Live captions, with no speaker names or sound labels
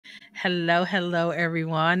Hello, hello,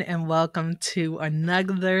 everyone, and welcome to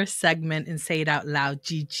another segment in Say It Out Loud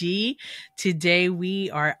GG. Today, we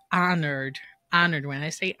are honored. When I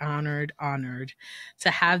say honored to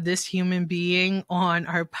have this human being on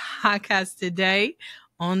our podcast today.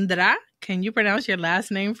 Ondra, can you pronounce your last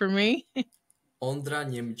name for me? Ondra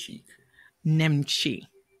Nemcik. Nemchi.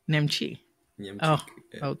 Nemchi. Oh, Nemcik.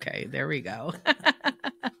 Yeah. okay. There we go.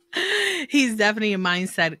 He's definitely a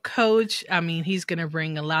mindset coach. I mean, he's going to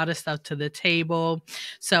bring a lot of stuff to the table.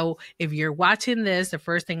 So, if you're watching this, the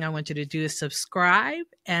first thing I want you to do is subscribe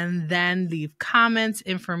and then leave comments,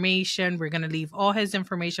 information. We're going to leave all his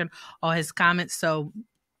information, all his comments. So,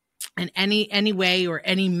 in any way or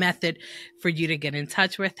any method for you to get in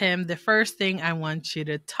touch with him, the first thing I want you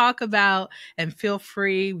to talk about, and feel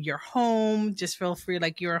free, you're home, just feel free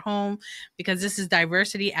like you're home, because this is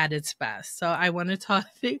diversity at its best. So I want to talk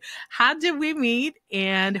to you. How did we meet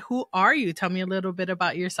and who are you? Tell me a little bit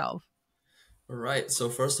about yourself. All right. So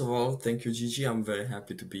first of all, thank you, Gigi. I'm very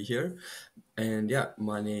happy to be here. And yeah,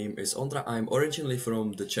 my name is Ondra. I'm originally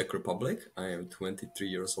from the Czech Republic. I am 23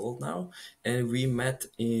 years old now, and we met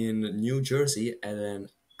in New Jersey at an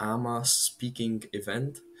AMA speaking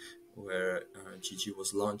event where Gigi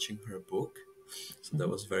was launching her book. So that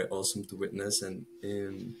was very awesome to witness and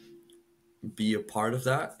be a part of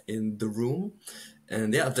that in the room.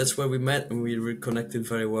 And yeah, that's where we met and we reconnected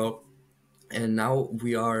very well. And now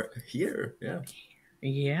we are here. Yeah.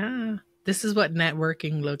 Yeah. This is what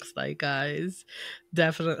networking looks like, guys.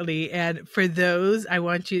 Definitely. And for those, I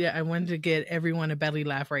want to get everyone a belly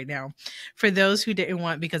laugh right now. For those who didn't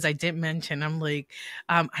want, because I didn't mention, I'm like,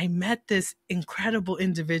 I met this incredible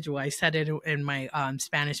individual. I said it in my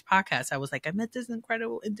Spanish podcast. I was like, I met this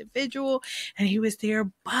incredible individual and he was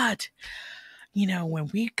there, but when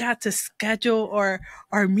we got to schedule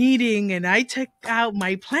our meeting and I took out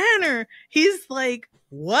my planner, he's like,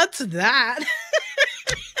 what's that?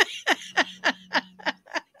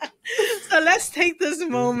 So let's take this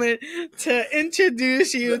moment to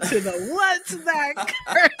introduce you to the what's that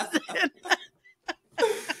person.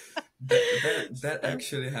 That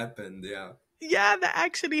actually happened. Yeah. Yeah, that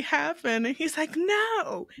actually happened. And he's like,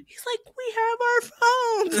 no. He's like, we have our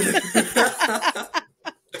phones.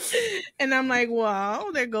 And I'm like,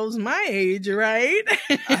 wow, there goes my age, right?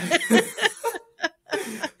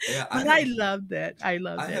 Yeah, But I love that. I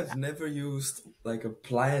love I that. have never used like a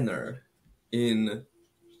planner in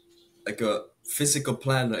like a physical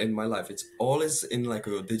planner in my life. It's always in like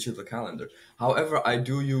a digital calendar. However, I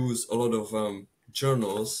do use a lot of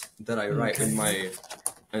journals that I write in Okay. my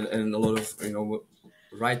and a lot of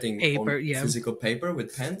writing Paper, on yeah. physical paper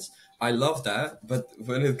with pens. I love that, but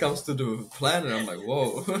when it comes to the planner, I'm like,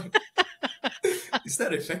 whoa, is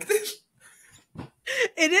that effective?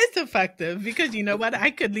 It is effective because you know what? I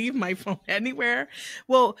could leave my phone anywhere.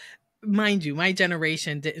 Well, mind you, my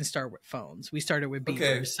generation didn't start with phones. We started with beepers.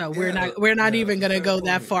 Okay, So we're yeah, not yeah, even going to fair go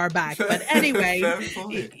that point. far back. But anyway, Fair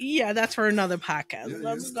point. yeah, that's for another podcast. You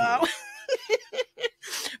Let's used to go. it.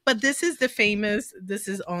 But this is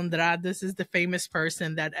Ondra. This is the famous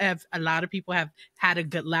person that a lot of people have had a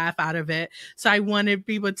good laugh out of it. So I wanted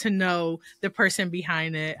people to know the person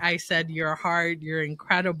behind it. I said, you're hard, you're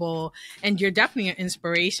incredible, and you're definitely an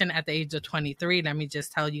inspiration at the age of 23. Let me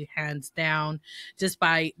just tell you, hands down, just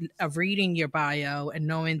by reading your bio and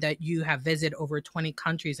knowing that you have visited over 20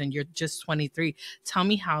 countries and you're just 23. Tell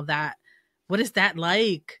me what is that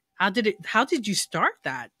like? How did you start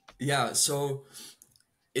that? Yeah, so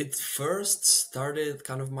it first started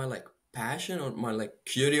kind of my like passion or my like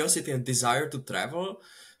curiosity and desire to travel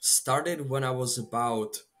started when I was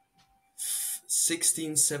about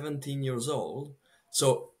 16, 17 years old.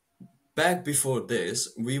 So back before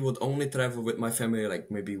this, we would only travel with my family like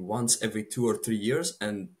maybe once every 2 or 3 years,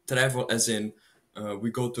 and travel as in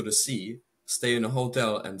we go to the sea, stay in a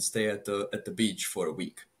hotel, and stay at the beach for a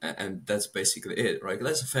week, and that's basically it, right?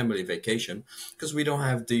 That's a family vacation because we don't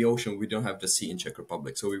have the ocean, we don't have the sea in Czech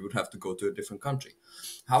Republic, so we would have to go to a different country.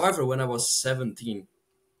 However, when I was 17,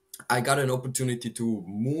 I got an opportunity to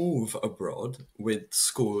move abroad with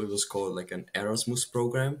school. It was called like an Erasmus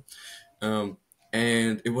program, um,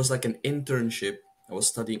 and it was like an internship. I was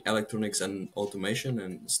studying electronics and automation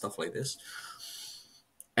and stuff like this.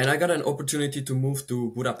 And I got an opportunity to move to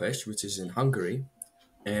Budapest, which is in Hungary,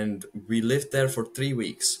 and we lived there for 3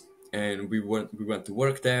 weeks. And we went to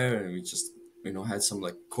work there, and we just had some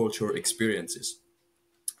like cultural experiences.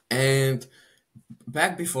 And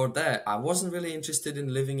back before that, I wasn't really interested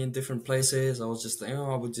in living in different places. I was just like,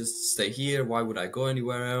 I would just stay here. Why would I go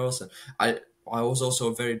anywhere else? And I was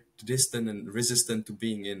also very distant and resistant to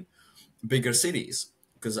being in bigger cities.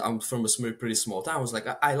 because I'm from a pretty small town. I was like,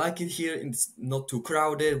 I like it here. It's not too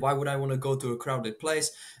crowded. Why would I want to go to a crowded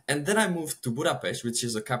place? And then I moved to Budapest, which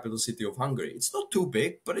is the capital city of Hungary. It's not too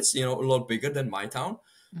big, but it's, a lot bigger than my town.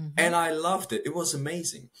 Mm-hmm. And I loved it. It was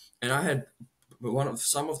amazing. And I had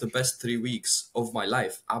some of the best 3 weeks of my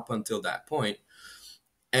life up until that point.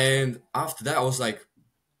 And after that, I was like,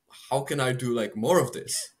 how can I do like more of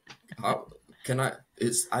this? How can I?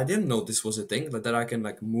 It's I didn't know this was a thing that I can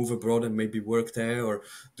like move abroad and maybe work there or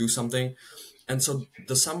do something. And so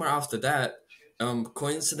the summer after that,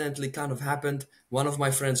 coincidentally, kind of happened. One of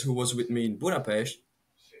my friends who was with me in Budapest,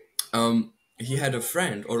 he had a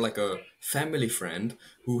friend or like a family friend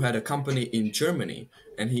who had a company in Germany,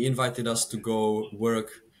 and he invited us to go work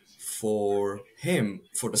for him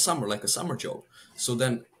for the summer, like a summer job. So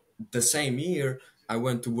then the same year, I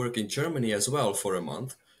went to work in Germany as well for a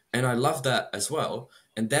month, and I loved that as well.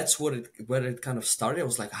 And that's where it kind of started. I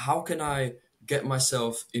was like, how can I get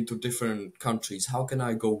myself into different countries? How can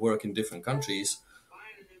I go work in different countries?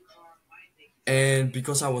 And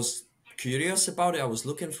because I was curious about it, I was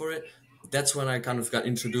looking for it. That's when I kind of got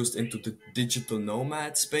introduced into the digital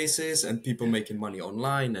nomad spaces and people making money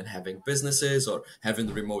online and having businesses or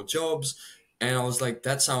having remote jobs. And I was like,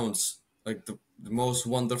 that sounds like the most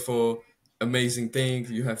wonderful, amazing thing.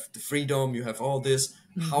 You have the freedom, you have all this.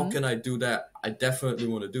 How Mm-hmm. can I do that? I definitely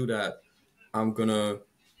want to do that. I'm gonna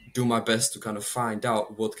do my best to kind of find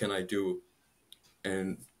out what can I do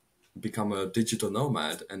and become a digital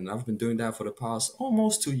nomad. And I've been doing that for the past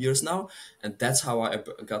almost 2 years now, and that's how I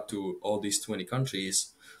got to all these 20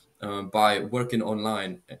 countries, by working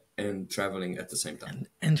online and traveling at the same time.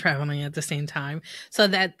 And traveling at the same time. So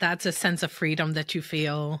that's a sense of freedom that you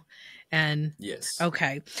feel. And Yes.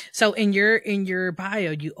 okay. So in your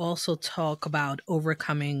bio, you also talk about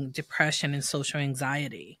overcoming depression and social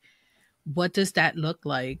anxiety. What does that look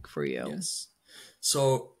like for you? Yes.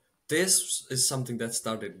 So this is something that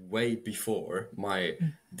started way before my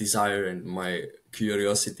desire and my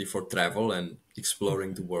curiosity for travel and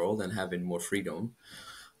exploring the world and having more freedom.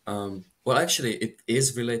 Well, actually, it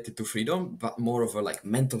is related to freedom, but more of a like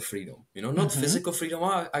mental freedom. Not Mm-hmm. physical freedom.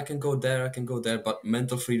 Oh, I can go there, I can go there, but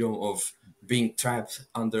mental freedom of being trapped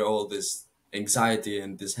under all this anxiety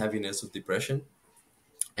and this heaviness of depression.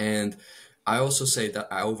 And I also say that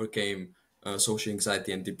I overcame social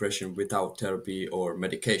anxiety and depression without therapy or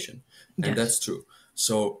medication, and Yes. that's true.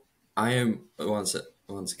 So I am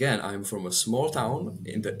once again I am from a small town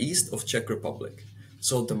in the east of Czech Republic.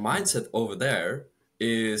 So the mindset over there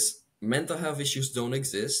is mental health issues don't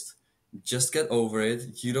exist. Just get over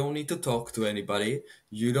it. You don't need to talk to anybody.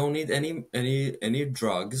 You don't need any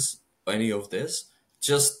drugs, any of this.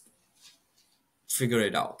 Just figure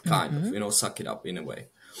it out, kind of. Mm-hmm. Suck it up in a way.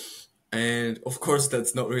 And of course,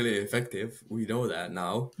 that's not really effective. We know that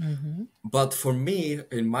now. Mm-hmm. But for me,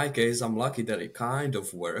 in my case, I'm lucky that it kind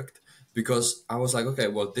of worked because I was like, okay,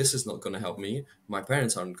 well, this is not going to help me. My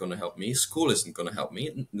parents aren't going to help me. School isn't going to help me.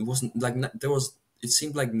 It wasn't like it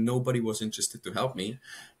seemed like nobody was interested to help me.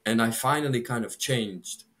 And I finally kind of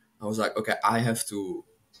changed. I was like, okay, I have to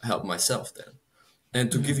help myself then.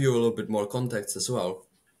 And to give you a little bit more context as well,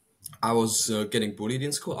 I was getting bullied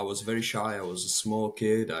in school. I was very shy. I was a small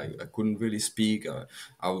kid. I couldn't really speak.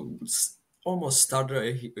 I was almost stutter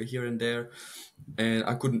here and there, and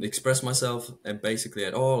I couldn't express myself and basically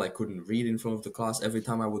at all. I couldn't read in front of the class. Every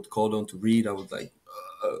time I would call on to read, I would like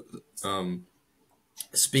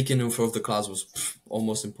speaking in front of the class was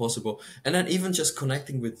almost impossible. And then even just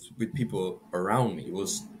connecting with people around me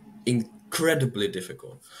was incredibly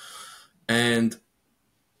difficult. And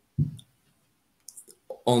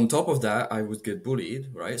on top of that, I would get bullied,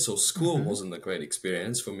 right? So school Mm-hmm. wasn't a great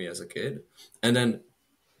experience for me as a kid. And then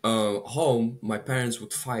home, my parents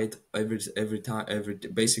would fight every time,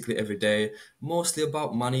 basically every day, mostly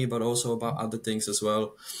about money, but also about other things as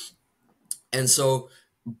well. And so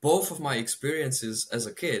both of my experiences as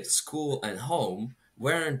a kid, school and home,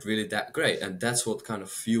 weren't really that great. And that's what kind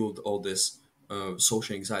of fueled all this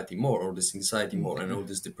social anxiety more, all this anxiety more, and Okay. all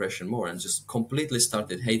this depression more, and just completely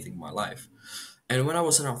started hating my life. And when I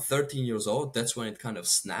was around 13 years old, that's when it kind of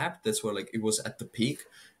snapped. That's where like it was at the peak.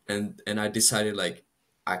 And I decided like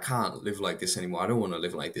I can't live like this anymore. I don't want to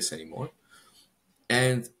live like this anymore.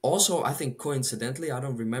 And also I think coincidentally, I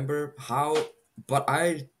don't remember how, but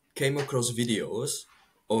I came across videos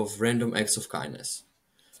of random acts of kindness.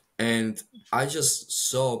 And I just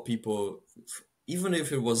saw people, even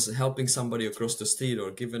if it was helping somebody across the street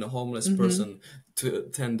or giving a homeless Mm-hmm. person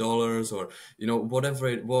 $10, or whatever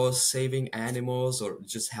it was, saving animals or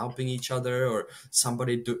just helping each other, or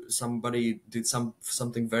somebody did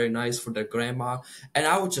something very nice for their grandma. And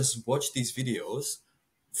I would just watch these videos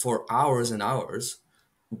for hours and hours,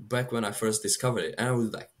 back when I first discovered it, and I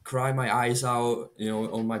would like cry my eyes out,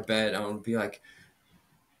 on my bed, and I would be like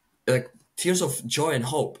tears of joy and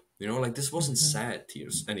hope. Like this wasn't Mhm. sad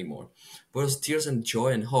tears anymore, but it was tears and joy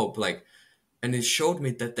and hope. Like, and it showed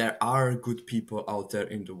me that there are good people out there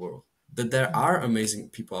in the world, that there are Mhm. amazing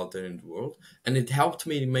people out there in the world, and it helped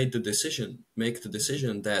me make the decision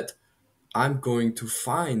that I'm going to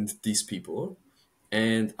find these people,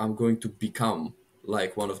 and I'm going to become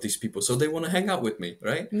like one of these people. So they want to hang out with me,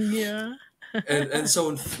 right? Yeah. And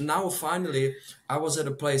so now finally I was at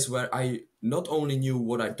a place where I not only knew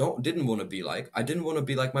what I didn't want to be like. I didn't want to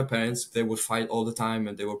be like my parents. They would fight all the time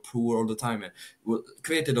and they were poor all the time and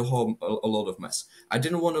created a lot of mess. I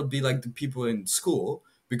didn't want to be like the people in school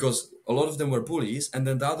because a lot of them were bullies, and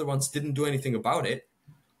then the other ones didn't do anything about it,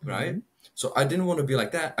 right? Mhm. So I didn't want to be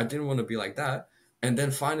like that. I didn't want to be like that. And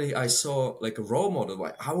then finally I saw like a role model,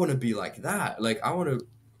 like I want to be like that. Like I want to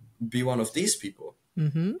be one of these people.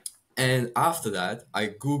 Mhm. And after that, I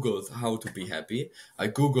Googled how to be happy. I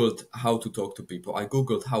Googled how to talk to people. I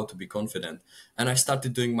Googled how to be confident. And I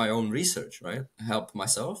started doing my own research, right? Help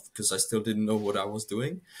myself because I still didn't know what I was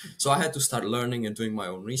doing. So I had to start learning and doing my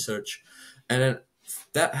own research. And then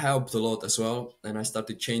that helped a lot as well. And I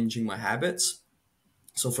started changing my habits.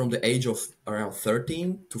 So from the age of around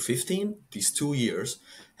 13 to 15, these 2 years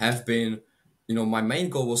have been, my main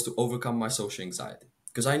goal was to overcome my social anxiety.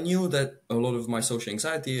 Because I knew that a lot of my social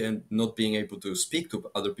anxiety and not being able to speak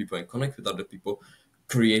to other people and connect with other people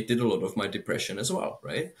created a lot of my depression as well,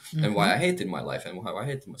 right? And why Mhm. I hated my life and how I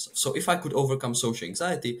hated myself. So if I could overcome social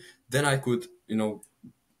anxiety, then I could,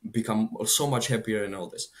 become so much happier and all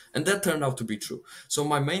this. And that turned out to be true. So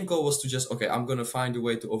my main goal was to just, okay, I'm going to find a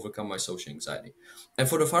way to overcome my social anxiety. And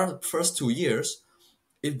for the first 2 years,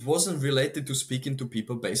 it wasn't related to speaking to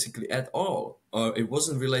people basically at all. It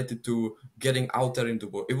wasn't related to getting out there in the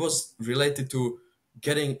world. It was related to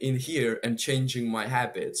getting in here and changing my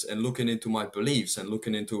habits and looking into my beliefs and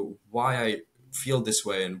looking into why I feel this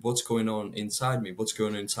way and what's going on inside me, what's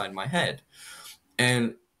going on inside my head.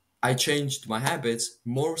 And I changed my habits.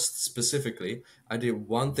 More specifically, I did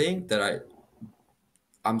one thing that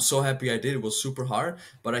I'm so happy I did. It was super hard,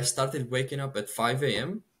 but I started waking up at 5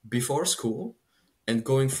 a.m. before school and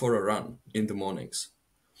going for a run in the mornings.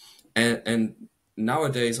 And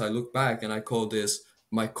nowadays I look back and I call this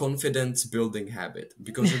my confidence building habit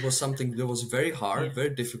because it was something that was very Yeah. hard,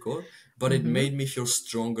 very difficult, but it Mhm. made me feel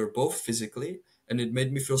stronger both physically and it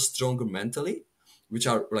made me feel stronger mentally, which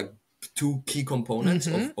are like two key components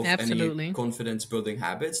of, Mhm. of any Absolutely. confidence building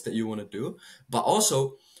habits that you want to do. But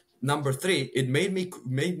also number three, it made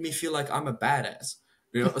me feel like I'm a badass.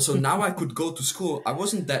 So now I could go to school. I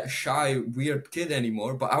wasn't that shy, weird kid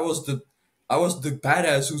anymore, but I was the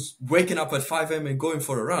badass who's waking up at 5 a.m. and going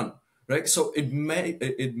for a run, right? So it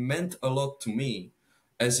meant a lot to me,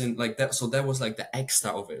 as in like that. So that was like the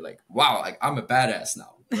extra of it, like wow, like I'm a badass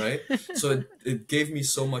now, right? So it gave me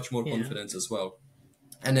so much more Yeah. confidence as well,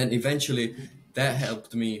 and then eventually that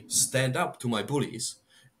helped me stand up to my bullies.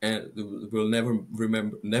 And we'll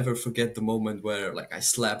never forget the moment where like I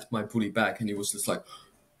slapped my bully back, and he was just like,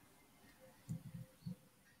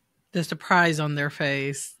 The surprise on their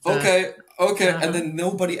face. The okay, okay, and uh-huh. then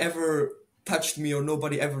nobody ever touched me or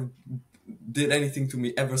nobody ever did anything to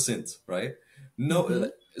me ever since, right? No,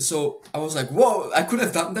 Mhm. so I was like, whoa, I could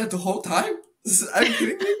have done that the whole time. Are you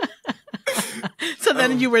kidding me? So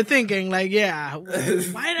then Um, you were thinking like, yeah, why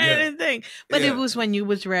did I yeah, didn't think? But it yeah. was when you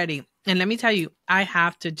was ready. And let me tell you, I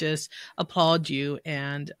have to just applaud you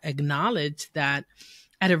and acknowledge that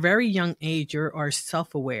at a very young age you are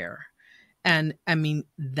self-aware. And I mean,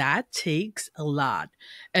 that takes a lot,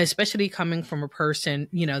 especially coming from a person,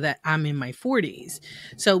 that I'm in my 40s.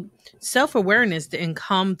 So self awareness didn't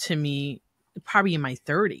come to me probably in my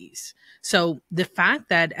 30s. So the fact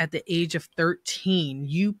that at the age of 13,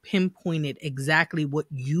 you pinpointed exactly what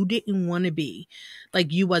you didn't want to be,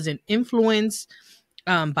 like you wasn't influenced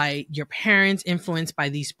by your parents, influenced by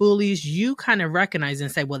these bullies, you kind of recognize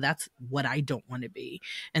and say, well, that's what I don't want to be.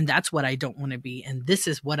 And that's what I don't want to be. And this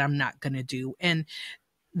is what I'm not going to do. And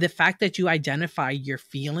the fact that you identify your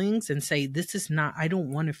feelings and say, this is not, I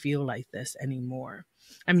don't want to feel like this anymore.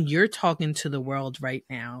 I mean, you're talking to the world right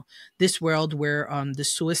now. This world where the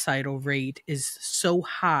suicidal rate is so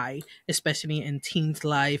high, especially in teens'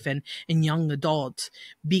 life and in young adults,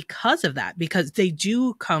 because of that. Because they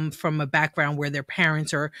do come from a background where their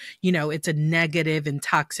parents are, it's a negative and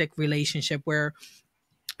toxic relationship where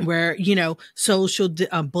where social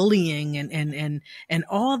bullying and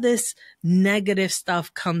all this negative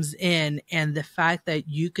stuff comes in, and the fact that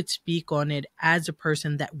you could speak on it as a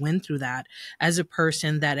person that went through that, as a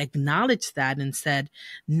person that acknowledged that and said,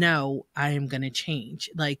 no, I am going to change,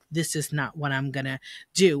 like this is not what I'm going to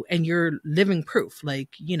do, and you're living proof,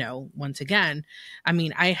 like once again, I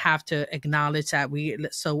mean, I have to acknowledge that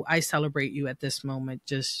so I celebrate you at this moment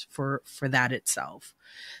just for that itself.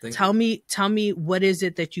 Thank Tell you. me, what is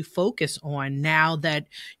it that you focus on now that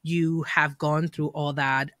you have gone through all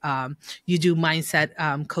that? You do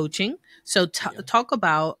mindset coaching. So Yeah. talk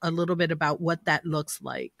about a little bit about what that looks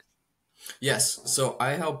like. Yes, so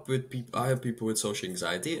I help with people. I help people with social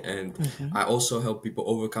anxiety, and Mm-hmm. I also help people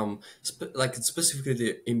overcome, like it's specifically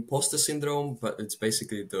the imposter syndrome. But it's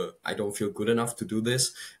basically the I don't feel good enough to do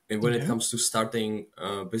this. And when it Okay. comes to starting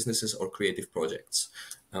businesses or creative projects,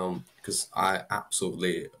 because I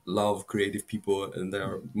absolutely love creative people, and they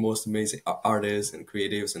are most amazing artists and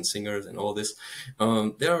creatives and singers and all this.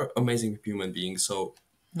 They are amazing human beings. So,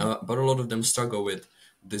 but a lot of them struggle with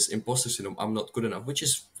this imposter syndrome. I'm not good enough, which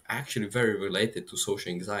is actually very related to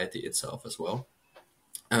social anxiety itself as well.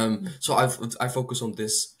 So I focus on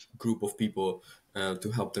this group of people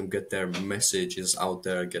to help them get their messages out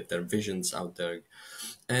there, get their visions out there.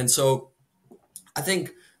 And so I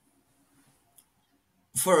think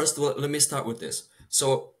first, well, let me start with this.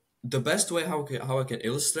 So the best way how I can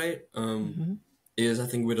illustrate Mm-hmm. is I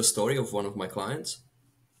think with a story of one of my clients.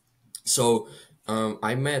 So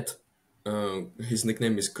I met his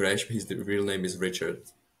nickname is Gresh, his real name is Richard.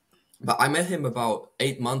 But I met him about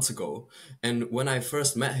 8 months ago, and when I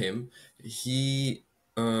first met him, he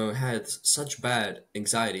had such bad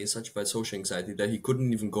anxiety, such bad social anxiety that he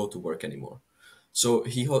couldn't even go to work anymore. So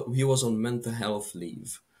he was on mental health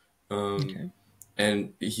leave, Okay.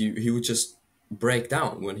 and he would just break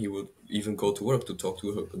down when he would even go to work to talk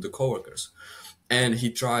to the coworkers. And he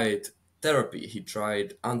tried therapy, he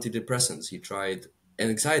tried antidepressants, he tried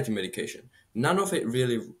anxiety medication. None of it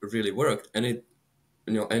really worked, and it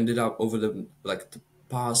ended up over the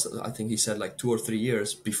past, I think he said like 2 or 3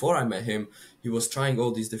 years before I met him, he was trying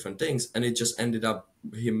all these different things, and it just ended up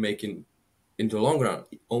him making in the long run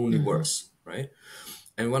only Mm-hmm. worse, right?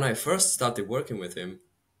 And when I first started working with him,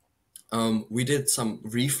 we did some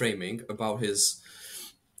reframing about his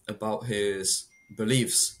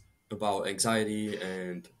beliefs about anxiety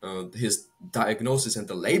and his diagnosis and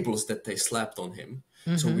the labels that they slapped on him.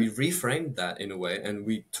 So Mm-hmm. we reframed that in a way, and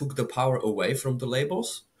we took the power away from the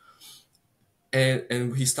labels,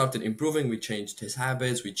 and he started improving. We changed his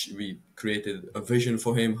habits, we created a vision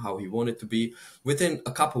for him how he wanted to be. Within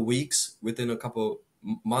a couple weeks, within a couple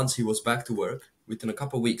months, he was back to work. Within a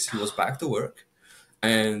couple weeks, he was back to work,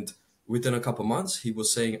 and within a couple months, he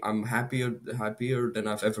was saying, I'm happier than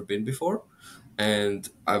I've ever been before, and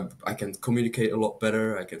I can communicate a lot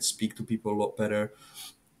better, I can speak to people a lot better.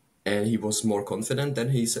 And he was more confident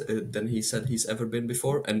than he said he's ever been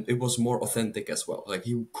before, and it was more authentic as well. Like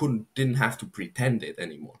he didn't have to pretend it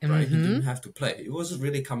anymore, right? He Mm-hmm. didn't have to play. It was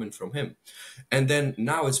really coming from him. And then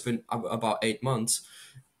now it's been about 8 months,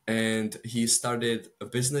 and he started a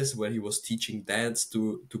business where he was teaching dance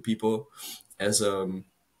to people as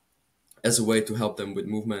a way to help them with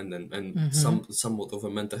movement and Mm-hmm. somewhat of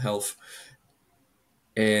a mental health.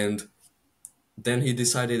 And then he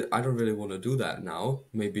decided, I don't really want to do that now,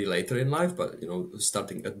 maybe later in life, but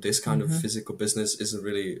starting this kind of Mm-hmm. physical business isn't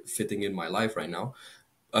really fitting in my life right now.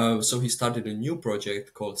 So he started a new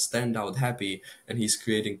project called Stand Out Happy, and he's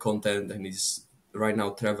creating content, and he's right now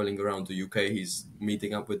traveling around the UK. He's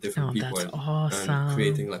meeting up with different Oh, people that's and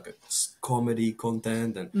creating awesome. like a comedy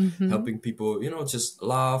content and Mm-hmm. helping people, just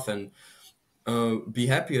laugh and be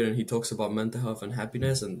happier. And he talks about mental health and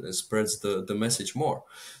happiness, and spreads the message more.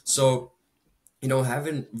 So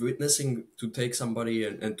having witnessing to take somebody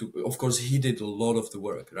and to, of course, he did a lot of the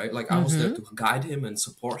work, right? Like I was there Mm-hmm. to guide him and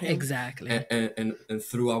support him, Exactly. and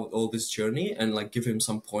throughout all this journey, and like give him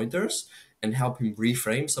some pointers and help him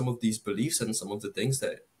reframe some of these beliefs and some of the things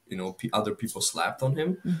that other people slapped on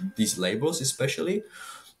him, Mm-hmm. these labels especially.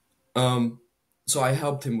 So I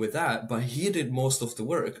helped him with that, but he did most of the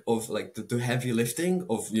work of like the heavy lifting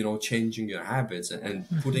of changing your habits and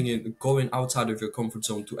Mm-hmm. putting in going outside of your comfort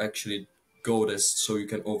zone to actually go this so you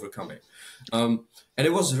can overcome it. And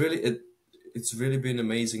it's really been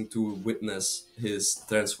amazing to witness his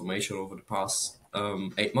transformation over the past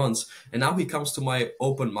 8 months. And now he comes to my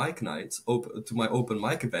open mic nights, to my open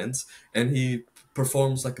mic events, and he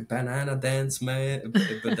performs like a banana dance, man,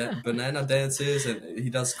 banana dances, and he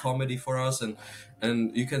does comedy for us,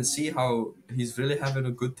 and you can see how he's really having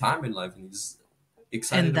a good time in life, and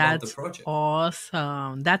excited And about the that's project.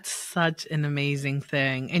 awesome. That's such an amazing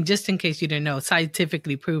thing. And just in case you didn't know,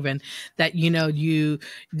 scientifically proven that you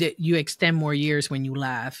extend more years when you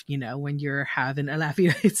laugh. When you're having a laugh,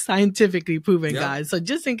 it's scientifically proven, Yeah. guys. So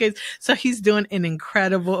just in case, so he's doing an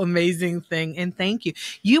incredible, amazing thing. And thank you.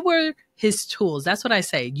 You were his tools. That's what I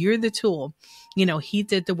say. You're the tool. He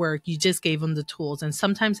did the work. You just gave him the tools. And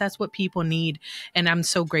sometimes that's what people need. And I'm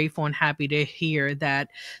so grateful and happy to hear that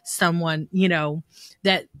someone,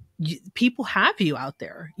 that people have you out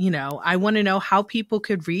there. I want to know how people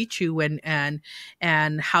could reach you, and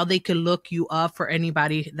how they could look you up, for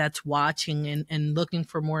anybody that's watching and looking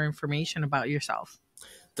for more information about yourself.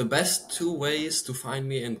 The best two ways to find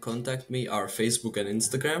me and contact me are Facebook and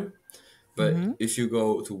Instagram. But Mm-hmm. if you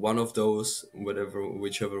go to one of those,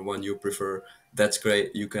 whichever one you prefer, that's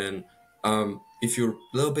great. You can, if you're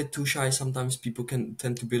a little bit too shy, sometimes people can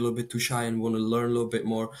tend to be a little bit too shy and want to learn a little bit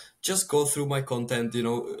more. Just go through my content,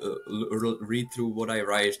 read through what I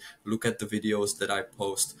write, look at the videos that I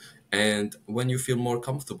post. And when you feel more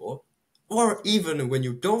comfortable, or even when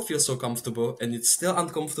you don't feel so comfortable and it's still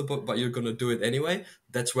uncomfortable, but you're going to do it anyway,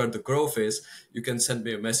 that's where the growth is. You can send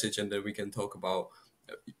me a message and then we can talk about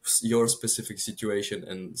your specific situation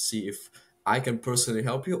and see if I can personally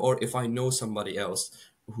help you or if I know somebody else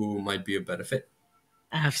who might be a better fit.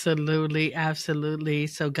 Absolutely, absolutely.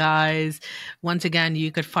 So, guys, once again,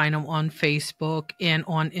 you could find them on Facebook and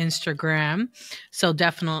on Instagram. So,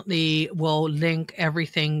 definitely, we'll link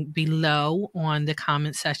everything below on the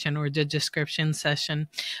comment section or the description section.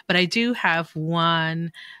 But I do have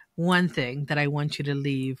one thing that I want you to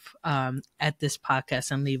leave at this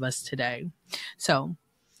podcast and leave us today. So,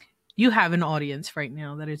 you have an audience right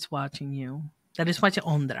now that is watching you, that is watching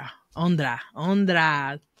Ondra. Ondra.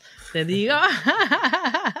 Te digo.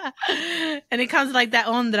 And it comes like that,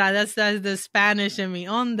 Ondra. That's the Spanish in me,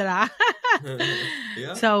 Ondra.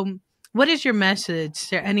 Yeah. So, what is your message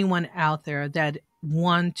to anyone out there that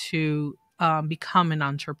want to become an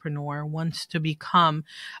entrepreneur, wants to become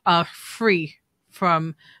free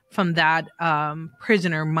from that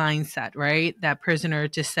prisoner mindset, right? That prisoner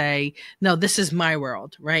to say, no, this is my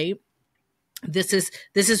world, right? This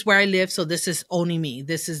is where I live, so this is only me.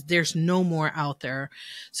 There's no more out there.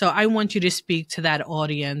 So I want you to speak to that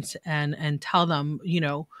audience and tell them,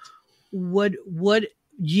 what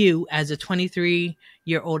you, as a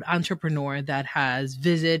 23-year-old entrepreneur that has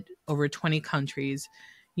visited over 20 countries,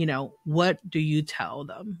 what do you tell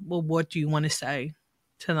them? Well, what do you want to say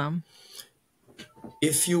to them?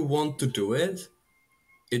 If you want to do it,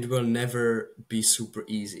 it will never be super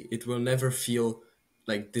easy. It will never feel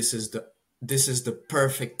like this is the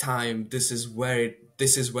perfect time. This is where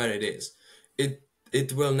it is.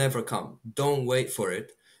 It will never come. Don't wait for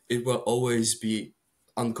it. It will always be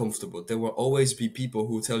uncomfortable. There will always be people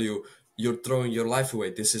who tell you you're throwing your life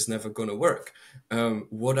away. This is never gonna work.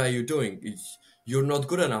 What are you doing? You're not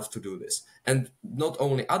good enough to do this. And not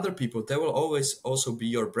only other people, there will always also be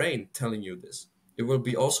your brain telling you this. It will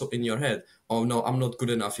be also in your head. Oh no, I'm not good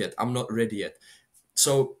enough yet. I'm not ready yet.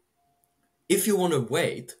 So if you want to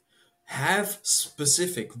wait, have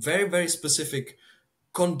specific, very, very specific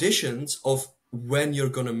conditions of when you're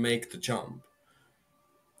going to make the jump.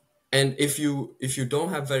 And if you don't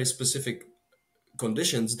have very specific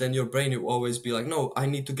conditions, then your brain will always be like, no, I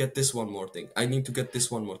need to get this one more thing. I need to get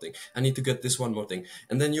this one more thing. I need to get this one more thing.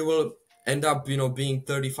 And then you will end up, being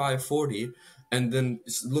 35, 40, and then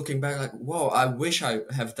looking back like, whoa, I wish I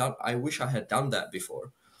had done that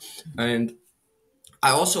before. And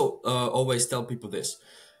I also always tell people this.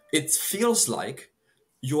 It feels like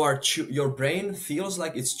your brain feels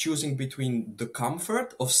like it's choosing between the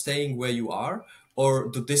comfort of staying where you are or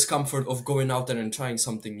the discomfort of going out there and trying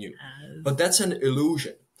something new. But that's an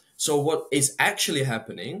illusion. So what is actually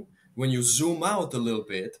happening when you zoom out a little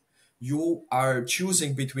bit, you are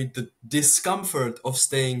choosing between the discomfort of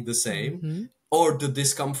staying the same Mm-hmm. or the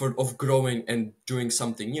discomfort of growing and doing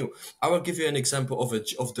something new. I will give you an example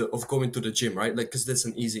of going to the gym, right? Like, because that's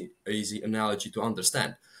an easy analogy to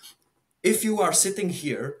understand. If you are sitting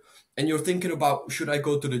here and you're thinking about should I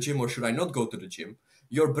go to the gym or should I not go to the gym,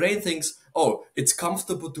 your brain thinks, oh, it's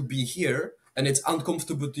comfortable to be here and it's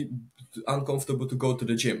uncomfortable to go to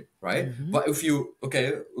the gym, right? Mm-hmm. But if you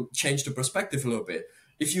change the perspective a little bit,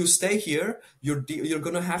 if you stay here, you're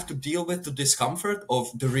gonna have to deal with the discomfort of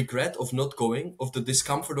the regret of not going, of the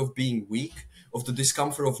discomfort of being weak, of the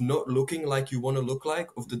discomfort of not looking like you want to look like,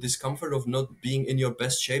 of the discomfort of not being in your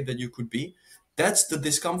best shape that you could be. That's the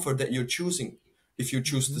discomfort that you're choosing if you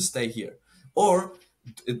choose to Mm-hmm. stay here. Or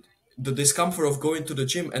the discomfort of going to the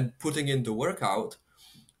gym and putting in the workout,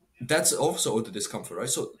 that's also the discomfort, right?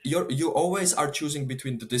 So you always are choosing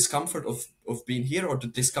between the discomfort of being here or the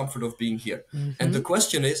discomfort of being here. And the Mm-hmm.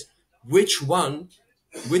 question is, which one,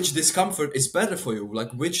 which discomfort is better for you?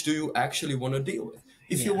 Like, which do you actually want to deal with?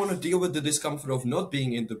 If you want to Yes. deal with the discomfort of not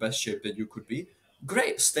being in the best shape that you could be,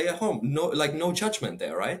 great, stay at home. No, like, no judgment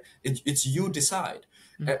there, right? It's you decide.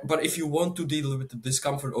 But if you want to deal with the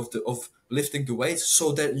discomfort of lifting the weights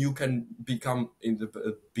so that you can become in the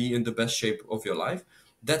be in the best shape of your life,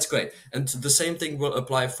 that's great. And the same thing will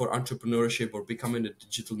apply for entrepreneurship or becoming a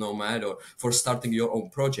digital nomad or for starting your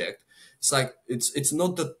own project. It's like it's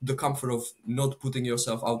not the comfort of not putting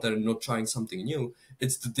yourself out there and not trying something new.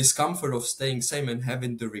 It's the discomfort of staying same and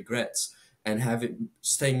having the regrets and having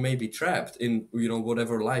staying maybe trapped in, you know,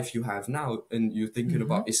 whatever life you have now, and you're thinking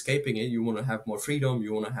Mm-hmm. about escaping it. You want to have more freedom,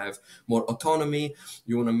 you want to have more autonomy,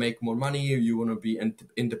 you want to make more money, you want to be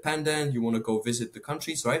independent, you want to go visit the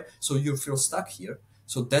countries, right? So you feel stuck here.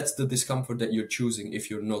 So that's the discomfort that you're choosing if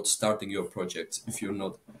you're not starting your project, if you're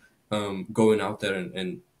not going out there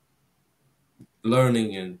and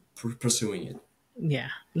learning and pursuing it. Yeah,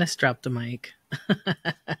 let's drop the mic.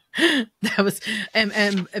 That was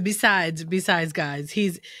and besides guys,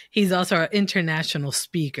 he's also an international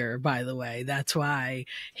speaker, by the way. That's why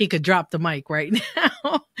he could drop the mic right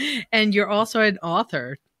now. And you're also an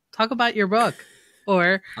author. Talk about your book.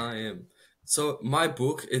 Or I am. So my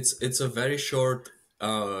book, it's a very short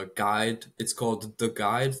guide. It's called The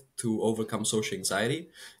Guide to Overcome Social Anxiety.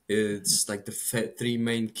 It's like the three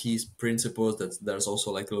main key principles. That there's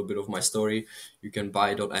also like a little bit of my story. You can buy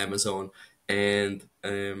it on Amazon, and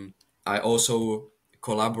I also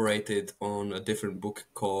collaborated on a different book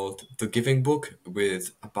called The Giving Book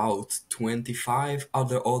with about 25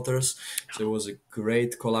 other authors. So it was a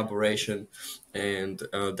great collaboration, and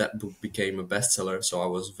that book became a bestseller. So I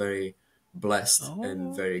was very blessed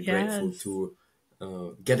and oh very grateful yes.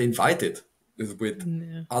 to get invited with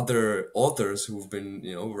Yeah. other authors who've been,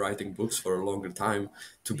 you know, writing books for a longer time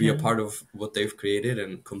to be a Yeah. part of what they've created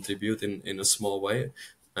and contribute in a small way.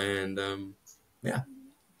 And yeah,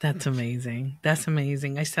 That's amazing. That's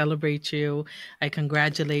amazing. I celebrate you. I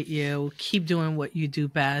congratulate you. Keep doing what you do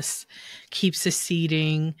best. Keep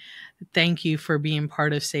succeeding. Thank you for being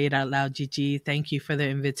part of Say It Out Loud, Gigi. Thank you for the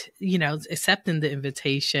accepting the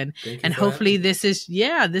invitation. thank you And for hopefully having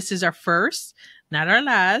me. this is our first, not our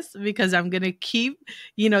last, because I'm going to keep,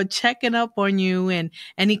 checking up on you and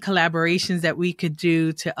any collaborations that we could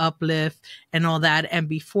do to uplift and all that. And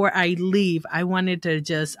before I leave, I wanted to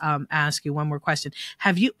just ask you one more question.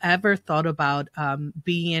 Have you ever thought about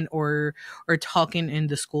being or talking in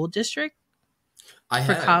the school district I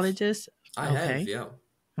for have. colleges? I have, Okay. yeah.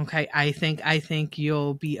 Okay, I think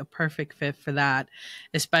you'll be a perfect fit for that,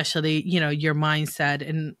 especially your mindset.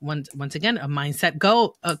 And once again, a mindset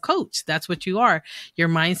go a coach. That's what you are. Your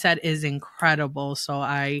mindset is incredible. So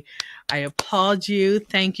I applaud you.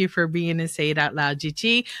 Thank you for being in Say It Out Loud,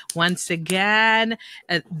 Gigi. Once again,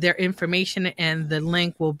 their information and the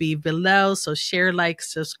link will be below. So share, like,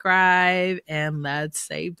 subscribe, and let's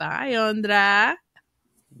say bye, Ondra.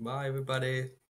 Bye, everybody.